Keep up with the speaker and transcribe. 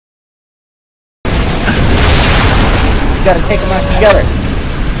gotta take them out together.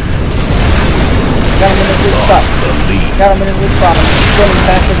 Got him in his loot spot. Got him in his loot spot. He's swimming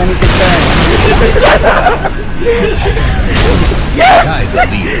faster than he can turn. Yes!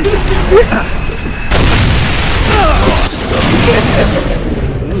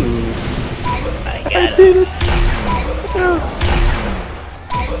 Ooh. I got it.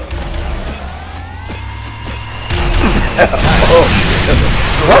 Oh.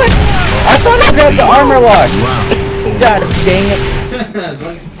 What? I thought I grabbed the armor lock. God dang it.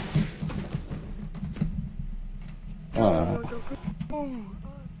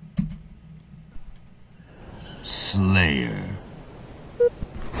 Slayer.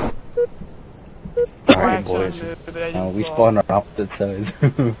 Alright, boys. We spawned on opposite sides.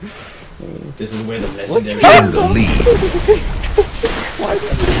 This is where the legendary In the lead. Why did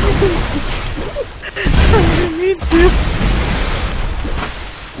me too?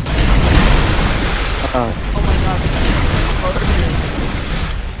 Oh my god.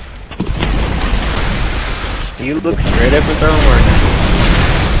 You look straight up with our warning.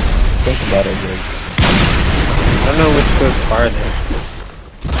 Think about it, dude. I don't know which goes farther.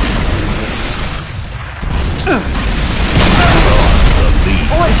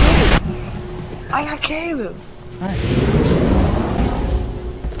 Oh, I did it! I got Caleb!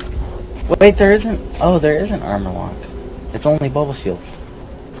 Wait, there isn't. Oh, there isn't armor lock. It's only bubble shields.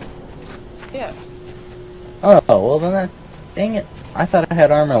 Yeah. Oh, well then that. Dang it. I thought I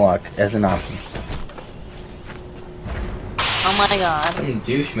had armor lock as an option. Oh my god. Some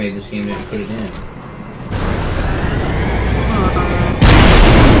douche made this game didn't put it in.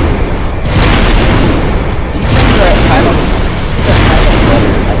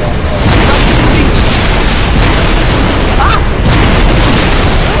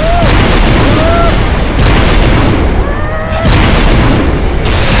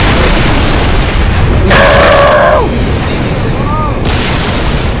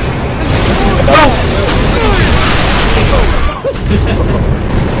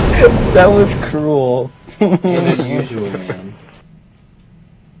 That was cruel. Unusual, man.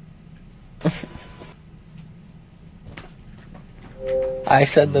 I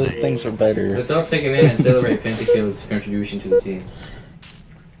said those things were better. Let's all take a minute and celebrate Pentakill's contribution to the team.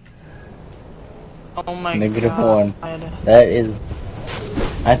 Oh my -1. god. That is,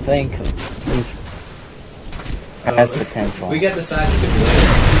 I think, has potential. We got the side to play.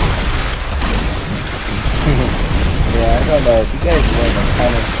 Yeah, I don't know. If you guys win, I'm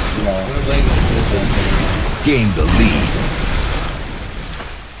kind of, you know. I'm gonna blame this one. Gain the lead.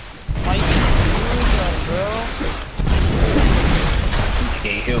 Why you doing that, bro?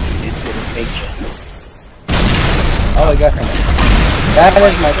 Can't help it, it's gonna make you. Oh, I got him. That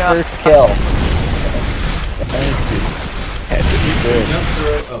is my first kill. Thank you. Had to be good. Jump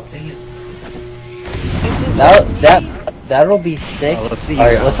through. Oh, dang it. That'll be sick. Oh, let's see.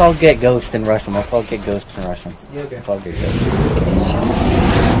 Alright, let's all get Ghost and rush him. Let's all get Ghost and rush him. Yeah, okay. Let's all get Ghost.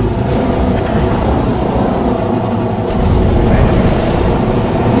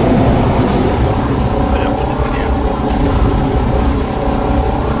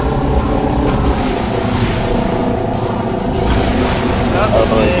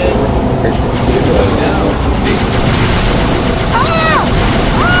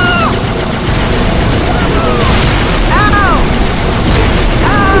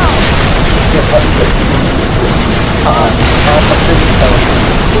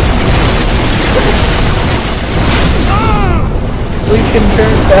 We can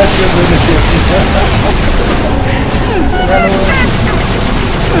turn faster than the ship.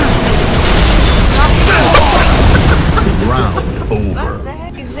 Round over. What the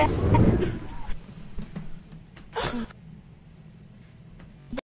heck is that?